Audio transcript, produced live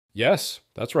Yes,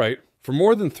 that's right. For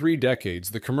more than 3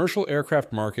 decades, the commercial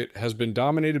aircraft market has been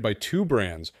dominated by two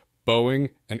brands,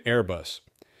 Boeing and Airbus.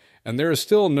 And there is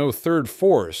still no third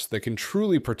force that can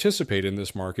truly participate in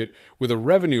this market with a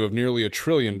revenue of nearly $1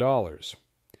 trillion.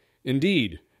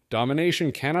 Indeed,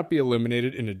 domination cannot be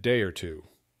eliminated in a day or two.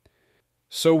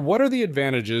 So what are the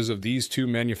advantages of these two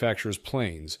manufacturers'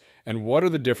 planes, and what are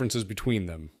the differences between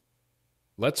them?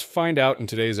 Let's find out in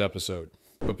today's episode.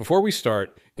 But before we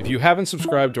start, if you haven't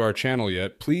subscribed to our channel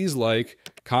yet, please like,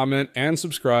 comment, and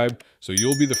subscribe so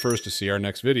you'll be the first to see our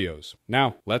next videos.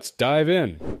 Now, let's dive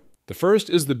in. The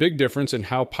first is the big difference in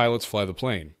how pilots fly the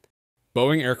plane.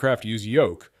 Boeing aircraft use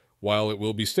yoke, while it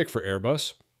will be stick for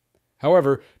Airbus.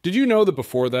 However, did you know that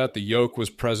before that the yoke was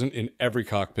present in every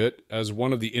cockpit as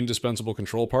one of the indispensable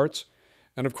control parts?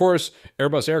 And of course,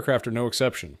 Airbus aircraft are no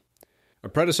exception. A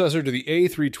predecessor to the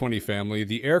A320 family,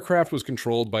 the aircraft was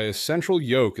controlled by a central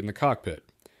yoke in the cockpit.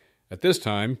 At this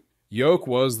time, yoke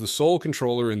was the sole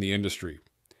controller in the industry.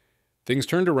 Things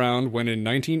turned around when in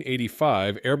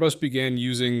 1985, Airbus began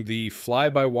using the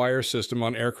fly-by-wire system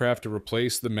on aircraft to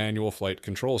replace the manual flight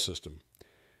control system.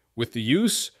 With the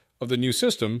use of the new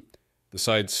system, the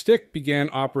side stick began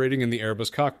operating in the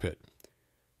Airbus cockpit.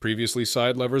 Previously,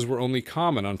 side levers were only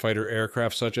common on fighter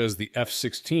aircraft such as the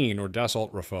F-16 or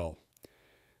Dassault Rafale.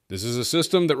 This is a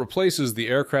system that replaces the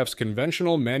aircraft's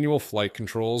conventional manual flight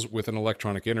controls with an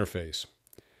electronic interface.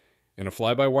 In a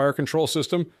fly-by-wire control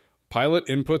system, pilot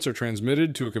inputs are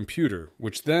transmitted to a computer,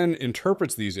 which then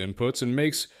interprets these inputs and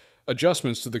makes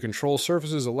adjustments to the control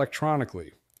surfaces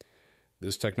electronically.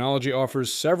 This technology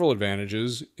offers several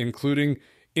advantages, including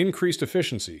increased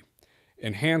efficiency,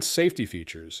 enhanced safety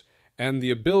features, and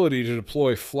the ability to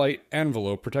deploy flight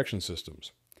envelope protection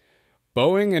systems.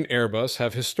 Boeing and Airbus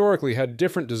have historically had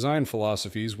different design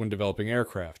philosophies when developing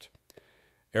aircraft.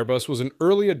 Airbus was an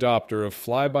early adopter of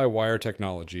fly-by-wire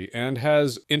technology and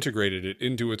has integrated it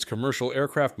into its commercial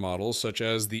aircraft models such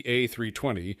as the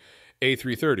A320,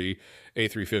 A330,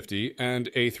 A350, and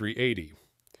A380.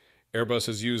 Airbus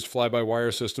has used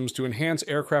fly-by-wire systems to enhance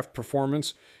aircraft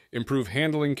performance, improve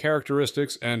handling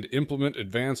characteristics, and implement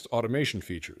advanced automation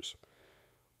features.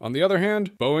 On the other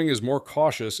hand, Boeing is more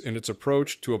cautious in its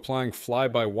approach to applying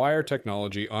fly-by-wire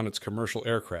technology on its commercial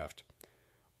aircraft.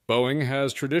 Boeing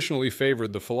has traditionally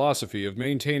favored the philosophy of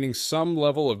maintaining some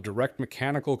level of direct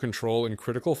mechanical control in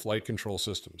critical flight control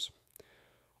systems.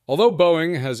 Although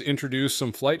Boeing has introduced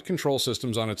some flight control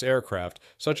systems on its aircraft,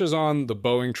 such as on the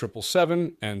Boeing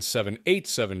 777 and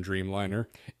 787 Dreamliner,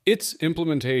 its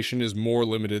implementation is more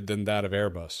limited than that of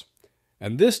Airbus.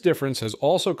 And this difference has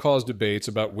also caused debates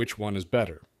about which one is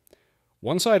better.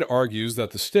 One side argues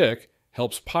that the stick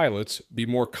helps pilots be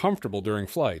more comfortable during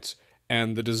flights,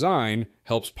 and the design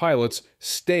helps pilots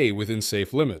stay within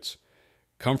safe limits,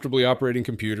 comfortably operating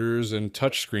computers and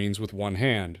touchscreens with one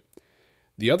hand.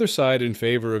 The other side in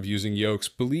favor of using yokes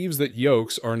believes that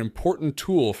yokes are an important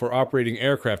tool for operating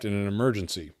aircraft in an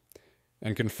emergency,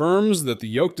 and confirms that the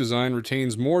yoke design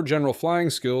retains more general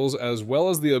flying skills as well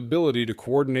as the ability to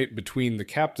coordinate between the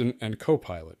captain and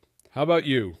co-pilot. How about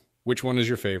you? Which one is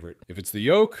your favorite? If it's the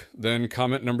yoke, then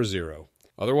comment number 0.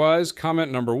 Otherwise,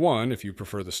 comment number 1 if you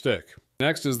prefer the stick.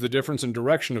 Next is the difference in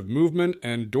direction of movement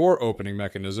and door opening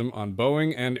mechanism on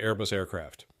Boeing and Airbus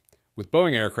aircraft. With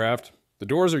Boeing aircraft, the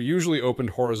doors are usually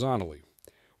opened horizontally.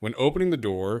 When opening the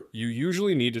door, you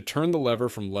usually need to turn the lever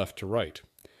from left to right.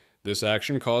 This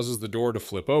action causes the door to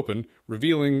flip open,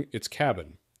 revealing its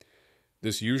cabin.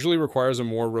 This usually requires a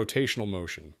more rotational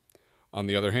motion. On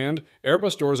the other hand,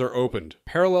 Airbus doors are opened,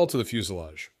 parallel to the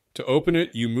fuselage. To open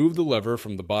it, you move the lever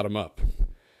from the bottom up.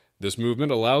 This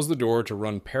movement allows the door to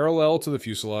run parallel to the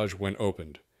fuselage when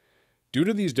opened. Due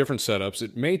to these different setups,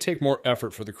 it may take more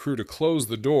effort for the crew to close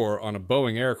the door on a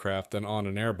Boeing aircraft than on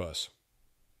an Airbus.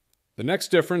 The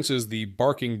next difference is the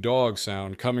barking dog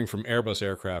sound coming from Airbus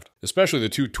aircraft, especially the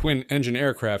two twin-engine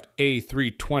aircraft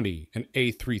A320 and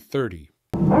A330.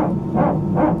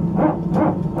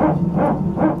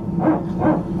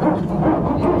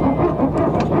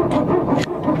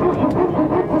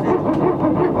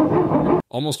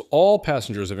 Almost all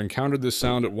passengers have encountered this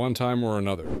sound at one time or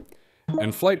another,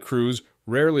 and flight crews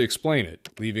rarely explain it,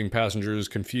 leaving passengers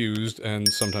confused and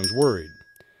sometimes worried.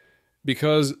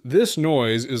 Because this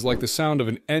noise is like the sound of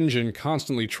an engine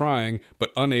constantly trying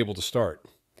but unable to start.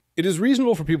 It is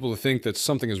reasonable for people to think that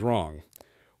something is wrong.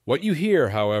 What you hear,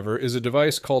 however, is a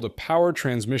device called a Power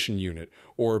Transmission Unit,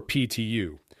 or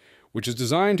PTU, which is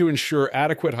designed to ensure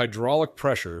adequate hydraulic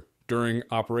pressure during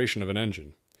operation of an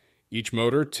engine. Each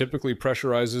motor typically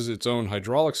pressurizes its own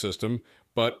hydraulic system,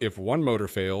 but if one motor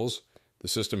fails, the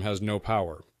system has no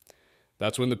power.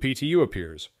 That's when the PTU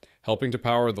appears, helping to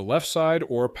power the left side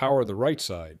or power the right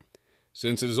side.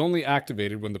 Since it is only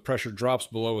activated when the pressure drops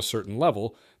below a certain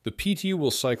level, the PTU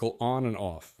will cycle on and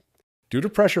off. Due to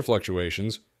pressure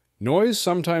fluctuations, noise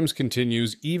sometimes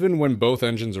continues even when both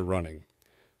engines are running.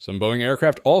 Some Boeing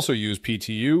aircraft also use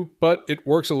PTU, but it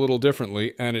works a little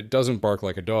differently and it doesn't bark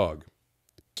like a dog.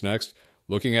 Next,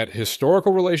 looking at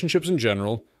historical relationships in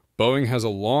general, Boeing has a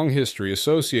long history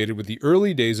associated with the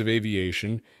early days of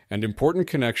aviation and important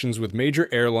connections with major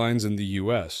airlines in the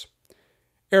US.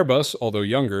 Airbus, although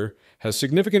younger, has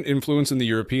significant influence in the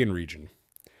European region.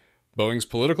 Boeing's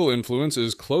political influence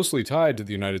is closely tied to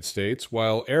the United States,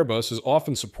 while Airbus is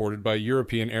often supported by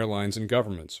European airlines and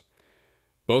governments.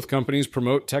 Both companies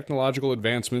promote technological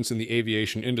advancements in the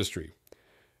aviation industry.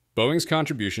 Boeing's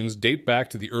contributions date back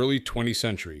to the early 20th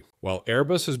century, while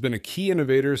Airbus has been a key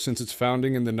innovator since its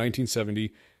founding in the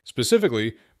 1970s.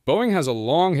 Specifically, Boeing has a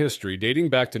long history dating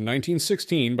back to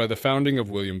 1916 by the founding of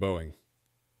William Boeing.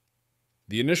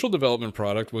 The initial development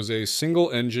product was a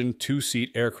single-engine,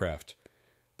 two-seat aircraft.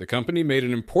 The company made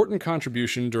an important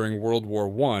contribution during World War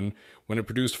I when it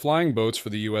produced flying boats for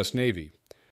the US Navy.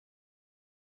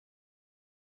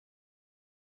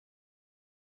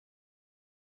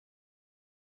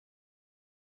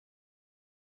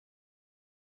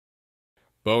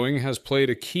 Boeing has played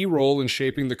a key role in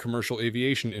shaping the commercial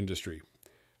aviation industry,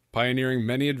 pioneering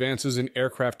many advances in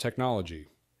aircraft technology,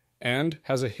 and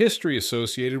has a history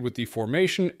associated with the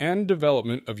formation and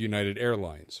development of United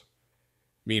Airlines.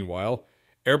 Meanwhile,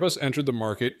 Airbus entered the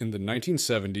market in the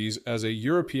 1970s as a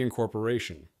European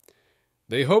corporation.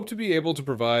 They hope to be able to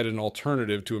provide an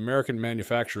alternative to American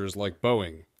manufacturers like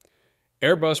Boeing.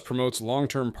 Airbus promotes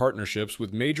long-term partnerships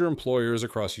with major employers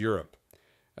across Europe.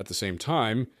 At the same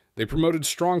time, they promoted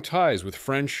strong ties with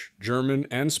French, German,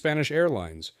 and Spanish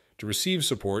airlines to receive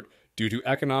support due to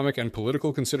economic and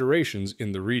political considerations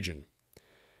in the region.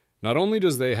 Not only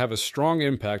does they have a strong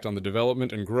impact on the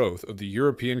development and growth of the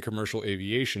European commercial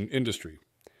aviation industry.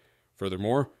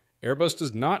 Furthermore, Airbus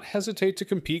does not hesitate to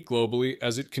compete globally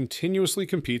as it continuously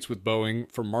competes with Boeing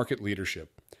for market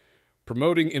leadership,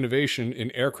 promoting innovation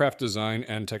in aircraft design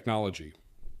and technology.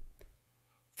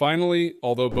 Finally,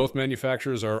 although both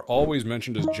manufacturers are always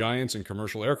mentioned as giants in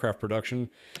commercial aircraft production,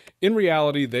 in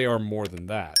reality they are more than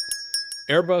that.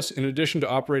 Airbus, in addition to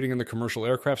operating in the commercial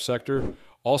aircraft sector,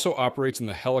 also operates in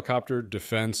the helicopter,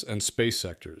 defense, and space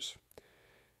sectors.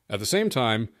 At the same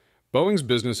time, Boeing's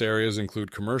business areas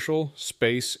include commercial,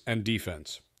 space, and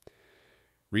defense.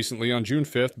 Recently, on June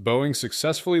 5th, Boeing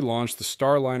successfully launched the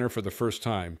Starliner for the first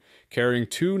time, carrying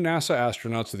 2 NASA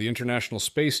astronauts to the International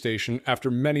Space Station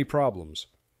after many problems.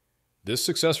 This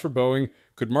success for Boeing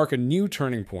could mark a new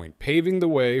turning point, paving the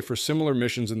way for similar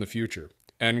missions in the future,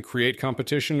 and create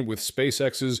competition with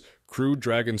SpaceX's Crew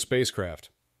Dragon spacecraft.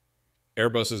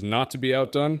 Airbus is not to be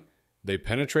outdone. They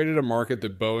penetrated a market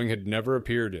that Boeing had never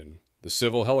appeared in, the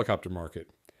civil helicopter market.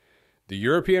 The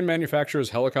European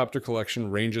manufacturer's helicopter collection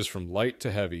ranges from light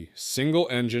to heavy, single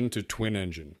engine to twin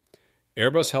engine.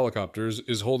 Airbus Helicopters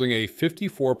is holding a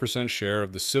 54% share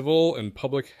of the civil and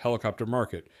public helicopter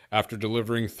market after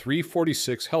delivering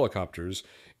 346 helicopters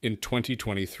in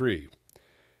 2023.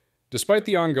 Despite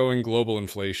the ongoing global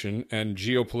inflation and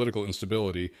geopolitical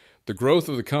instability, the growth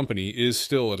of the company is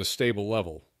still at a stable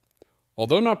level.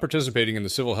 Although not participating in the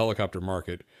civil helicopter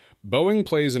market, Boeing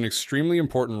plays an extremely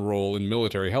important role in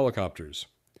military helicopters.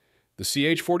 The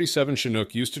CH-47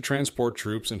 Chinook used to transport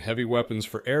troops and heavy weapons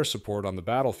for air support on the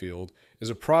battlefield is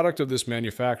a product of this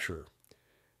manufacturer.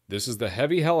 This is the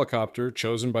heavy helicopter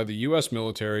chosen by the US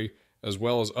military as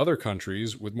well as other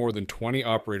countries with more than 20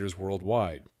 operators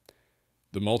worldwide.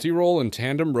 The multi-role and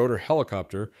tandem rotor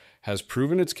helicopter has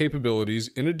proven its capabilities.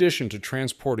 In addition to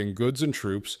transporting goods and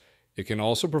troops, it can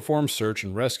also perform search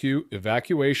and rescue,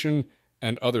 evacuation,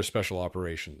 and other special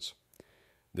operations.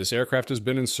 This aircraft has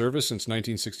been in service since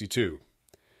 1962.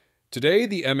 Today,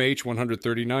 the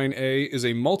MH-139A is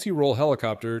a multi-role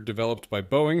helicopter developed by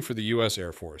Boeing for the U.S.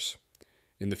 Air Force.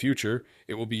 In the future,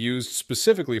 it will be used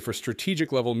specifically for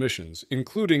strategic-level missions,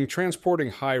 including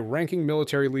transporting high-ranking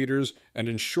military leaders and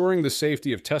ensuring the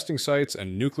safety of testing sites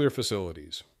and nuclear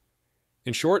facilities.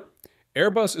 In short,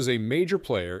 Airbus is a major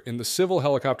player in the civil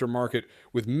helicopter market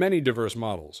with many diverse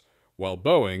models, while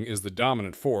Boeing is the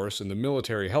dominant force in the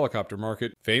military helicopter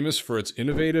market, famous for its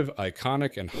innovative,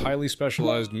 iconic, and highly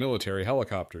specialized military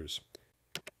helicopters.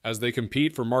 As they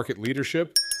compete for market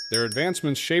leadership, their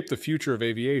advancements shape the future of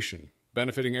aviation,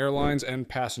 benefiting airlines and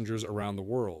passengers around the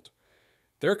world.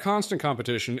 Their constant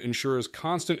competition ensures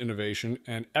constant innovation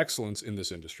and excellence in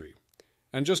this industry.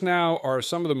 And just now are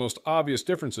some of the most obvious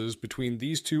differences between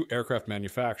these two aircraft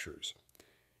manufacturers.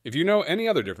 If you know any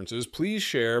other differences, please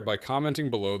share by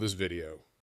commenting below this video.